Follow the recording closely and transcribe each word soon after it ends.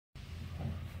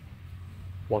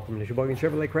Welcome to Sheboygan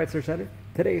Chevrolet Chrysler Center.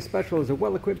 Today's special is a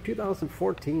well-equipped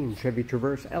 2014 Chevy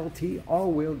Traverse LT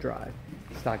all-wheel drive.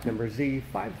 Stock number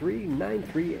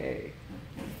Z5393A.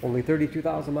 Only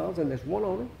 32,000 miles and this one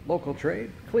owner, local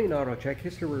trade, clean auto check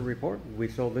history report. We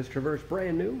sold this Traverse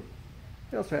brand new.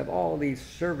 We also have all these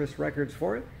service records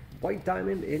for it. White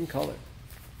diamond in color.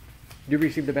 You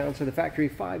received the balance of the factory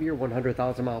 5-year,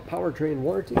 100,000 mile powertrain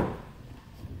warranty.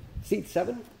 Seat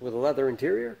 7 with a leather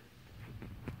interior.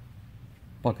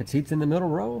 Bucket seats in the middle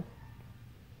row.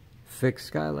 Fixed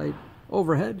skylight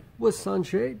overhead with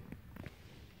sunshade.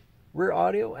 Rear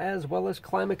audio as well as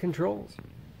climate controls.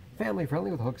 Family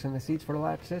friendly with hooks in the seats for the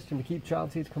latch system to keep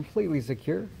child seats completely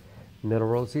secure. Middle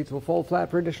row seats will fold flat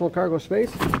for additional cargo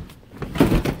space,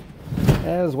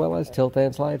 as well as tilt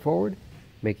and slide forward,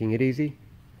 making it easy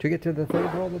to get to the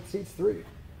third row that seats 3.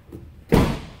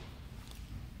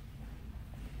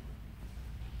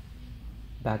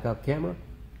 Backup camera,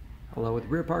 along with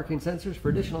rear parking sensors for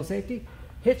additional safety.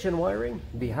 Hitch and wiring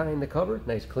behind the cover.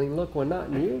 Nice clean look when not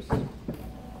in use.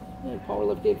 And power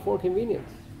liftgate for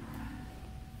convenience.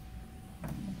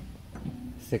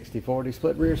 60/40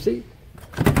 split rear seat.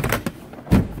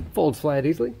 Folds flat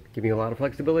easily, giving you a lot of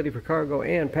flexibility for cargo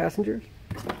and passengers,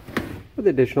 with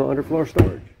additional underfloor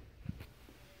storage.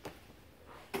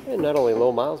 And not only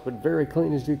low miles, but very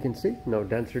clean as you can see. No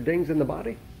dents or dings in the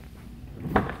body.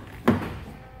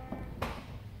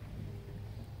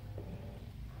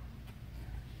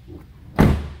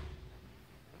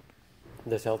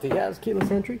 This LT has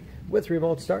keyless entry with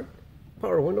remote start,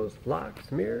 power windows,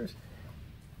 locks, mirrors,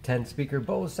 10-speaker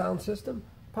Bose sound system,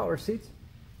 power seats,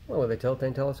 along with a tilt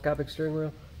and telescopic steering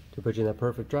wheel to put you in that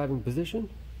perfect driving position,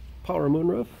 power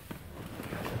moonroof,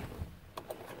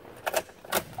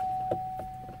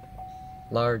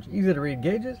 large, easy-to-read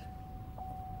gauges,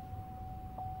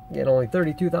 again only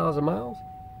 32,000 miles,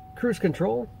 cruise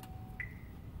control,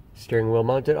 steering wheel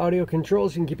mounted audio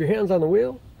controls, you can keep your hands on the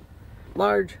wheel,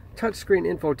 large touchscreen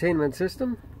infotainment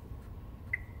system,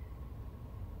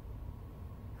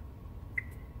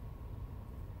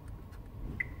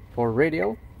 for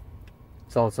radio.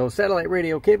 It's also satellite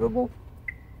radio capable,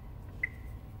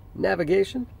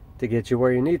 navigation to get you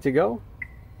where you need to go,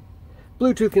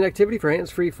 Bluetooth connectivity for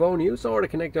hands-free phone use or to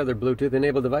connect to other Bluetooth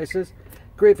enabled devices,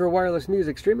 great for wireless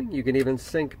music streaming. You can even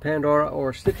sync Pandora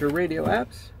or Stitcher radio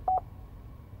apps.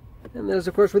 And there's,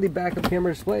 of course, with the backup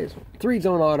camera displays.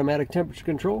 3-zone automatic temperature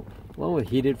control, along with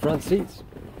heated front seats.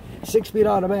 6-speed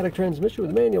automatic transmission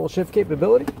with manual shift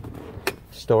capability.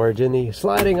 Storage in the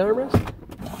sliding armrest,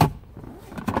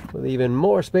 with even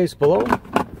more space below.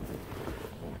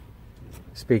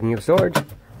 Speaking of storage,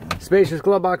 spacious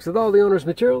glove box with all the owner's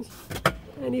materials,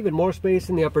 and even more space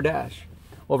in the upper dash.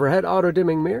 Overhead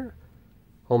auto-dimming mirror,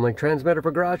 HomeLink transmitter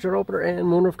for garage door opener, and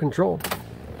moonroof control.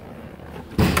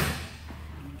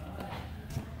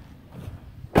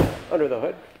 Under the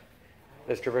hood,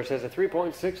 this Traverse has a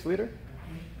 3.6 liter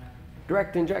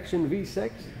direct injection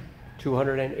V6,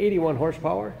 281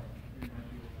 horsepower,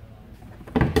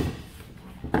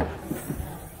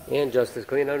 and just as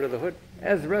clean under the hood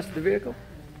as the rest of the vehicle.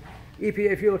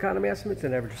 EPA fuel economy estimates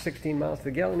an average of 16 miles to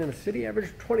the gallon in the city,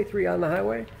 average 23 on the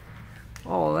highway.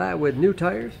 All of that with new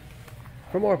tires.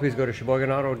 For more, please go to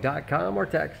SheboyganAuto.com or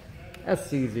text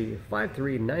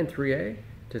SCZ5393A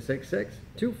to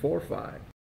 66245.